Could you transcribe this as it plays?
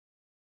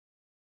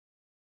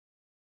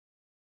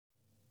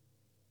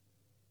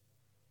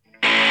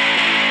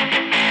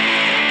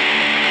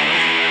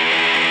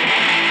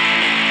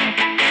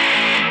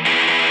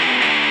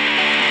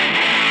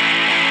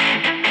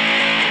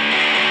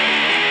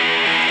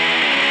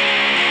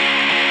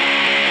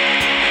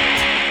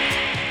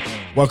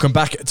Welcome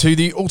back to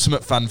the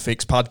Ultimate Fan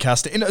Fix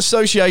podcast in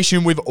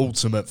association with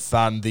Ultimate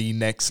Fan, the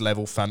next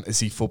level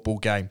fantasy football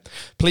game.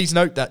 Please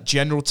note that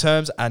general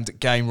terms and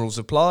game rules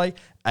apply,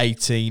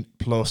 18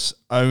 plus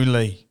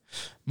only.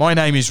 My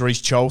name is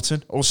Reece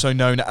Charlton, also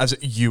known as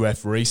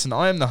UF Reece, and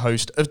I am the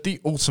host of the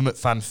Ultimate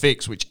Fan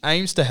Fix, which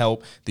aims to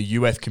help the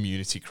UF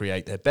community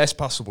create their best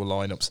possible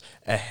lineups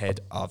ahead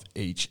of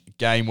each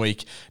game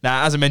week.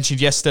 Now, as I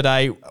mentioned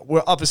yesterday,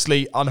 we're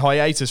obviously on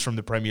hiatus from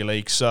the Premier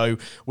League, so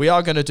we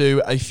are going to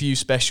do a few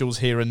specials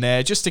here and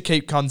there just to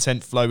keep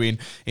content flowing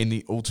in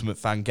the Ultimate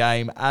Fan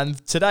game. And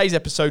today's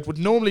episode would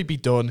normally be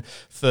done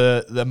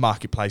for the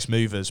marketplace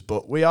movers,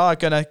 but we are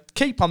going to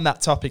keep on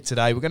that topic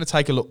today. We're going to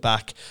take a look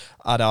back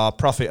at our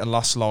profit and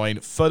loss line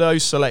for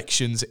those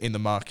selections in the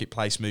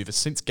marketplace movers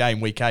since game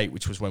week 8,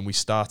 which was when we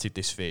started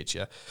this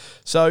feature.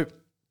 So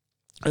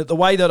the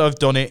way that I've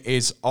done it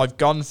is I've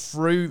gone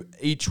through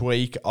each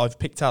week, I've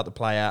picked out the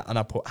player and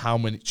I put how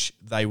much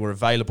they were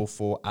available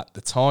for at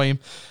the time,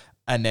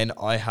 and then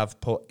I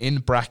have put in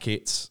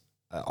brackets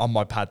on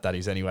my pad, that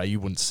is anyway, you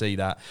wouldn't see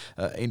that,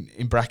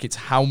 in brackets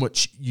how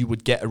much you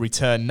would get a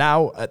return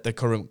now at the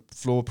current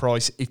floor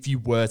price if you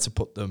were to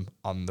put them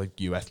on the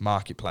UF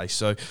marketplace.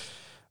 So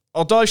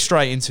I'll dive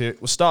straight into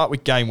it. We'll start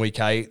with game week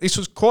 8. This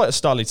was quite a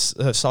solid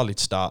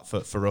start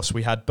for us.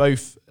 We had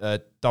both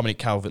Dominic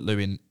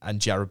Calvert-Lewin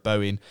and Jared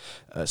Bowen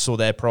saw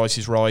their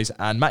prices rise,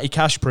 and Matty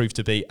Cash proved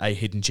to be a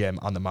hidden gem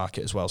on the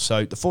market as well.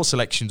 So the 4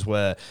 selections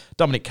were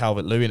Dominic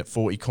Calvert-Lewin at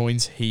 40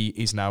 coins. He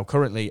is now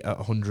currently at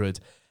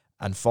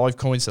 105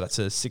 coins, so that's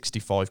a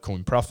 65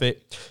 coin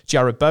profit.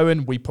 Jared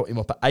Bowen, we put him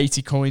up at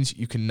 80 coins.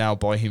 You can now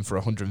buy him for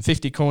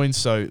 150 coins,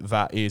 so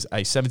that is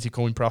a 70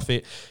 coin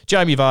profit.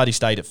 Jamie Vardy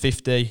stayed at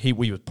 50.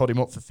 We would put him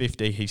up for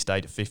 50. He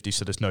stayed at 50,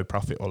 so there's no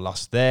profit or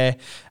loss there.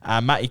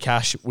 And Matty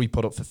Cash, we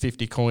put up for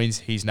 50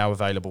 coins. He's now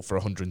available for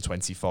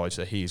 125,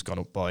 so he has gone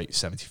up by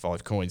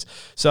 75 coins.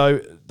 So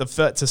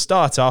to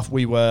start off,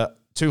 we were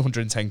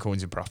 210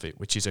 coins in profit,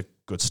 which is a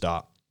good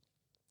start.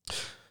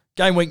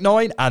 Game week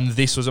 9, and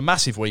this was a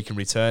massive week in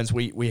returns.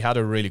 We had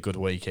a really good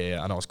week here,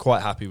 and I was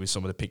quite happy with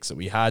some of the picks that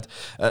we had.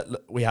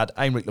 We had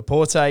Aymeric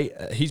Laporte.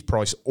 His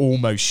price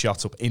almost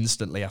shot up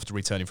instantly after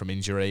returning from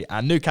injury,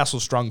 and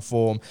Newcastle's strong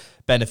form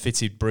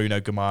benefited Bruno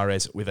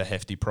Guimaraes with a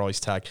hefty price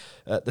tag.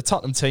 The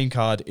Tottenham team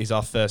card is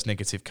our first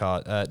negative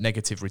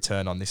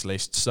return on this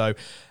list. So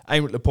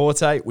Aymeric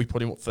Laporte, we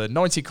put him up for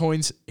 90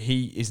 coins.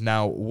 He is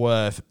now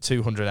worth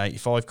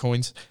 285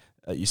 coins.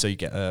 So you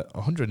get a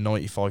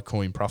 195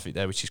 coin profit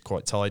there, which is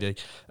quite tidy.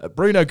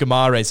 Bruno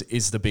Guimaraes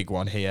is the big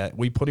one here.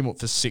 We put him up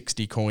for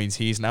 60 coins.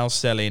 He is now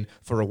selling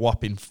for a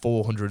whopping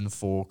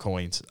 404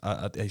 coins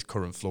at his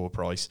current floor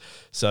price.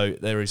 So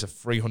there is a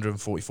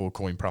 344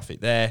 coin profit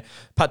there.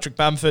 Patrick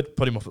Bamford,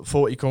 put him up at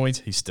 40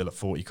 coins. He's still at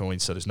 40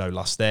 coins, so there's no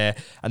loss there.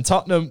 And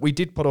Tottenham, we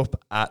did put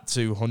up at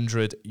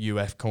 200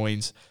 UF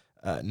coins.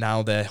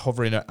 Now they're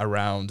hovering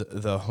around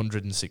the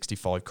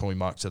 165 coin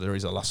mark, so there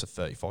is a loss of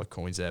 35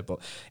 coins there. But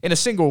in a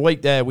single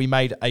week there, we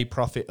made a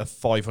profit of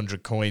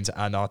 500 coins,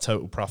 and our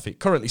total profit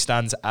currently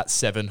stands at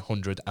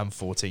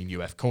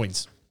 714 UF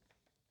coins.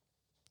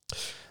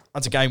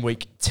 On to game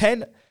week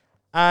 10.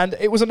 And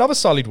it was another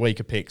solid week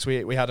of picks.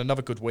 We had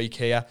another good week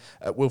here.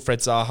 Wilfred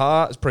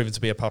Zaha has proven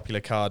to be a popular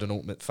card on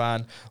Ultimate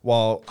Fan,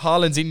 while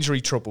Haaland's injury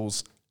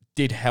troubles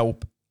did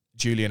help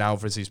Julian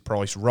Alvarez's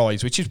price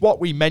rise, which is what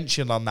we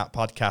mentioned on that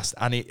podcast,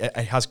 and it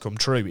has come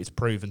true. It's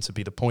proven to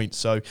be the point.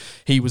 So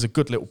he was a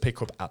good little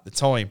pickup at the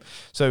time.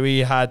 So we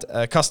had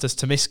Kostas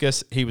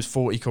Tomiskas. He was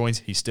 40 coins.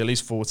 He still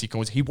is 40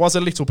 coins. He was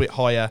a little bit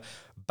higher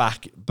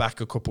back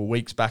a couple of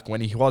weeks back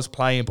when he was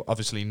playing, but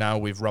obviously now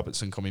with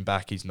Robertson coming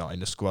back, he's not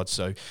in the squad,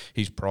 so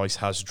his price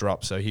has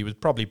dropped. So he was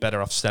probably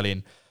better off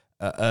selling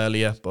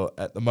earlier, but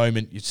at the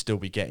moment you'd still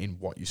be getting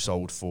what you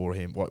sold for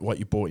him, what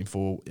you bought him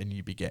for, and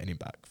you'd be getting him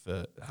back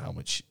for how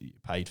much you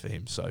paid for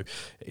him. So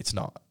it's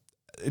not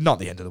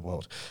the end of the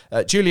world.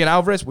 Julian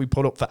Alvarez, we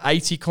put up for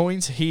 80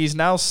 coins. He is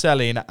now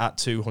selling at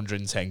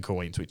 210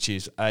 coins, which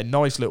is a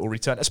nice little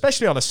return,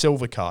 especially on a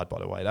silver card, by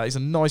the way. That is a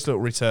nice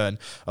little return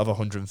of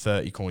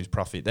 130 coins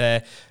profit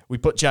there. We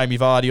put Jamie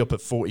Vardy up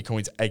at 40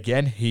 coins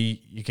again.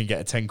 You can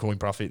get a 10 coin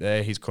profit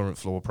there. His current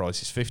floor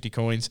price is 50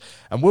 coins.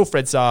 And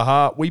Wilfred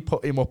Zaha, we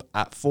put him up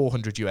at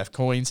 400 UF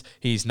coins.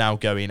 He's now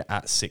going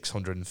at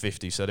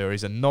 650. So there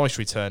is a nice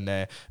return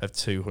there of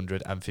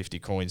 250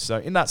 coins. So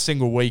in that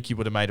single week, you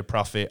would have made a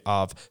profit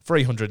of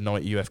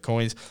 390 UF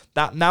coins.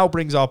 That now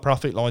brings our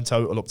profit line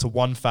total up to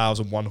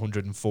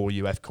 1,104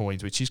 UF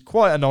coins, which is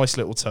quite a nice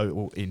little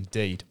total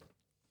indeed.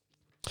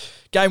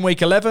 Game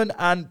week 11,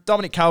 and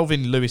Dominic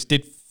Calvert-Lewin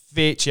did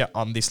feature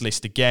on this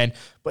list again,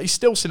 but he's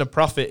still seen a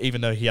profit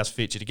even though he has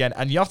featured again.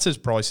 And Yotta's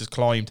price has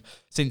climbed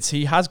since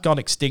he has gone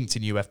extinct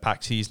in UF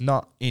packs. He's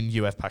not in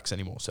UF packs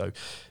anymore, so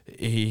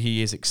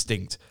he is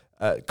extinct.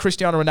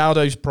 Cristiano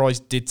Ronaldo's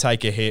price did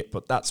take a hit,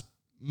 but that's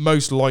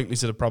most likely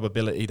to the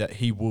probability that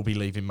he will be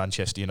leaving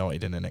Manchester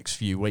United in the next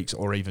few weeks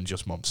or even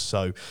just months.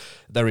 So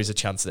there is a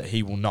chance that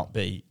he will not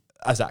be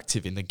as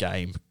active in the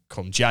game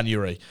come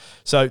January.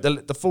 So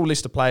the full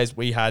list of players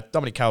we had: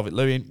 Dominic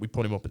Calvert-Lewin, we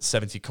put him up at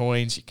 70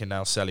 coins. You can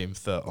now sell him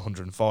for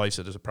 105,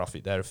 so there's a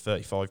profit there of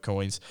 35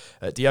 coins.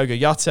 Diogo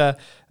Jota,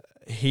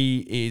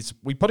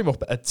 we put him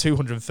up at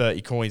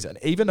 230 coins, and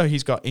even though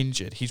he's got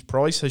injured, his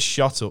price has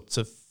shot up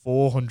to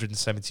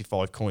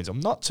 475 coins. I'm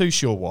not too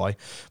sure why,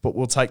 but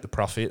we'll take the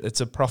profit. It's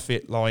a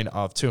profit line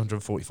of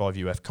 245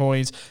 UF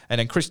coins. And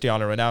then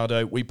Cristiano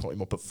Ronaldo, we put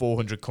him up at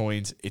 400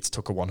 coins. It's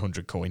took a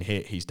 100 coin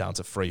hit. He's down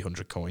to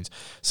 300 coins.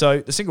 So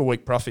the single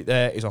week profit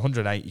there is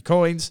 180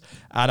 coins.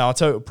 And our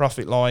total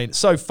profit line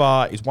so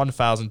far is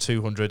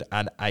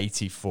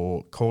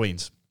 1,284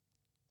 coins.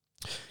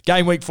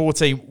 Game week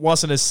 14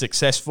 wasn't as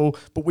successful,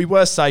 but we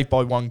were saved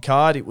by one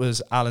card. It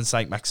was Alan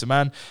St.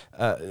 Maximin.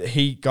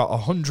 He got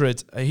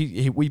 100.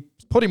 We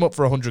put him up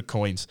for 100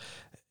 coins.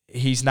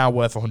 He's now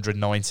worth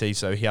 190,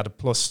 so he had a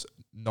plus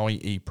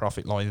 90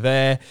 profit line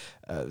there.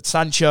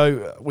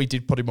 Sancho, we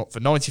did put him up for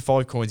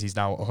 95 coins. He's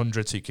now at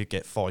 100, so you could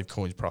get 5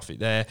 coins profit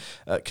there.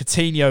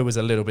 Coutinho was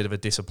a little bit of a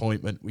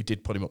disappointment. We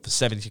did put him up for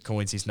 70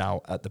 coins. He's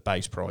now at the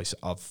base price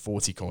of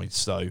 40 coins.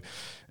 So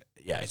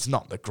yeah, it's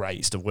not the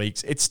greatest of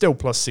weeks. It's still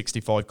plus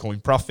 65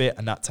 coin profit,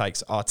 and that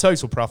takes our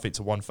total profit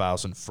to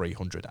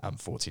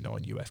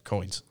 1,349 UF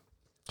coins.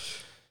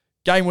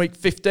 Game week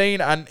 15,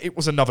 and it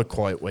was another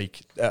quiet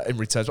week in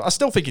returns. I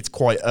still think it's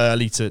quite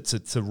early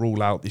to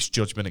rule out this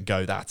judgment and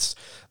go, that's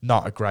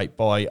not a great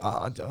buy.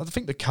 I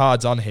think the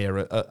cards on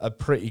here are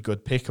pretty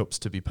good pickups,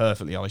 to be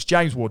perfectly honest.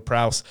 James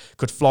Ward-Prowse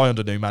could fly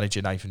under new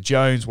manager Nathan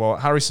Jones, while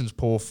Harrison's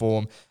poor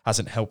form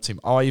hasn't helped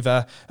him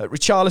either.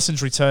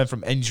 Richarlison's return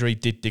from injury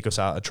did dig us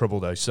out of trouble,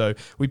 though. So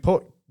we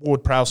put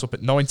Ward-Prowse up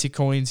at 90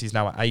 coins. He's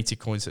now at 80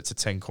 coins, so it's a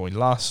 10-coin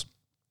loss.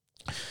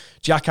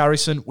 Jack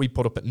Harrison, we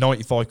put up at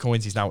 95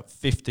 coins. He's now at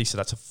 50, so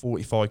that's a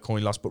 45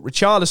 coin loss. But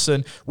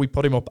Richarlison, we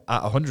put him up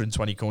at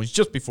 120 coins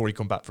just before he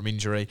come back from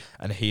injury,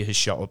 and he has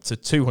shot up to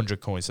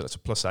 200 coins, so that's a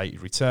plus 80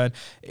 return.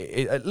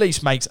 It at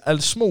least makes a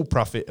small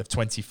profit of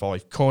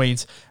 25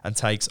 coins and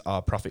takes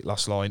our profit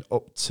loss line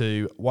up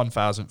to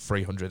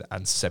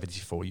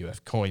 1,374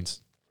 UF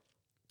coins.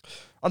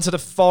 Onto the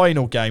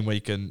final game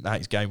week, and that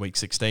is game week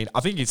 16. I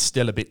think it's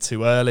still a bit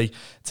too early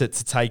to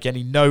take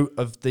any note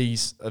of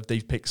these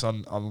picks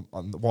on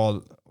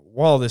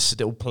while there's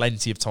still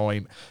plenty of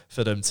time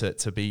for them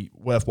to be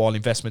worthwhile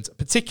investments,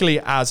 particularly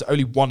as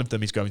only one of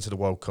them is going to the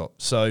World Cup.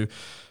 So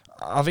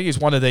I think it's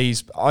one of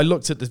these. I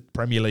looked at the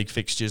Premier League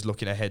fixtures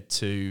looking ahead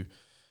to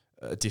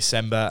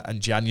December and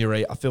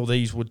January. I feel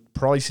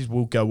prices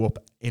will go up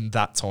in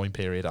that time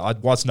period. I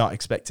was not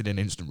expecting an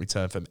instant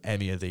return from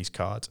any of these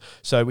cards.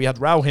 So we had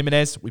Raul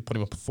Jimenez. We put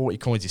him up at 40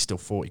 coins. He's still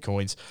 40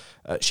 coins.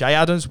 Shay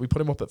Adams, we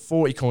put him up at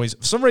 40 coins.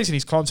 For some reason,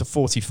 he's climbed to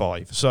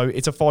 45. So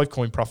it's a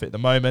 5-coin profit at the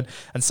moment.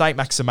 And St.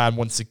 Maximin,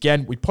 once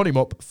again, we put him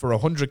up for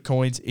 100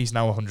 coins. He's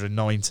now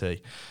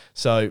 190.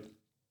 So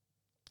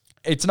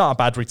it's not a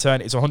bad return.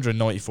 It's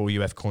 194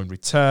 UF coin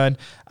return,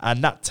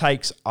 and that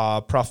takes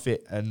our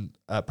profit and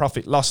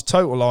profit loss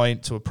total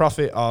line to a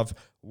profit of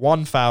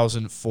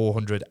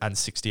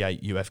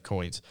 1,468 UF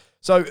coins.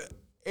 So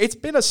it's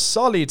been a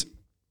solid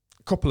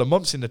couple of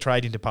months in the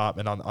trading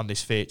department on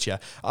this feature.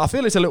 I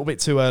feel it's a little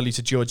bit too early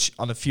to judge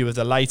on a few of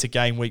the later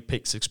game week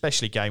picks,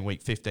 especially game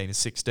week 15 and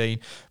 16.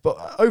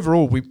 But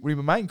overall, we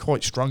remain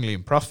quite strongly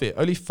in profit.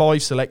 Only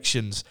 5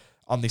 selections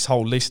on this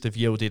whole list have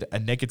yielded a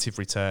negative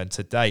return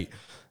to date.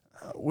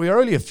 We're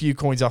only a few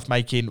coins off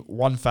making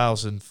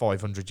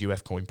 1,500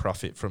 UF coin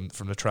profit from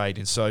the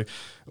trading. So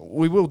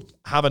we will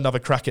have another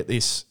crack at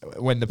this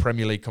when the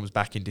Premier League comes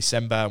back in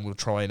December, and we'll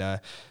try and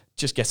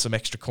just get some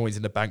extra coins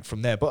in the bank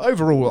from there. But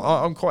overall,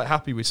 I'm quite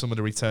happy with some of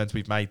the returns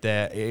we've made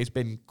there. It's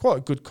been quite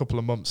a good couple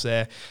of months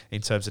there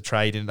in terms of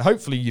trading.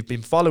 Hopefully you've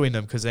been following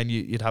them, because then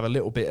you'd have a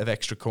little bit of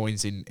extra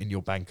coins in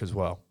your bank as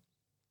well.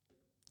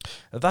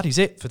 That is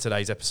it for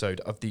today's episode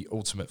of the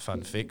Ultimate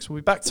Fan Fix. We'll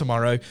be back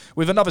tomorrow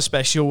with another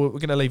special. We're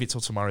going to leave it till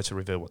tomorrow to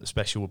reveal what the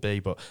special will be,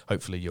 but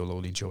hopefully you'll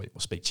all enjoy it.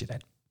 We'll speak to you then.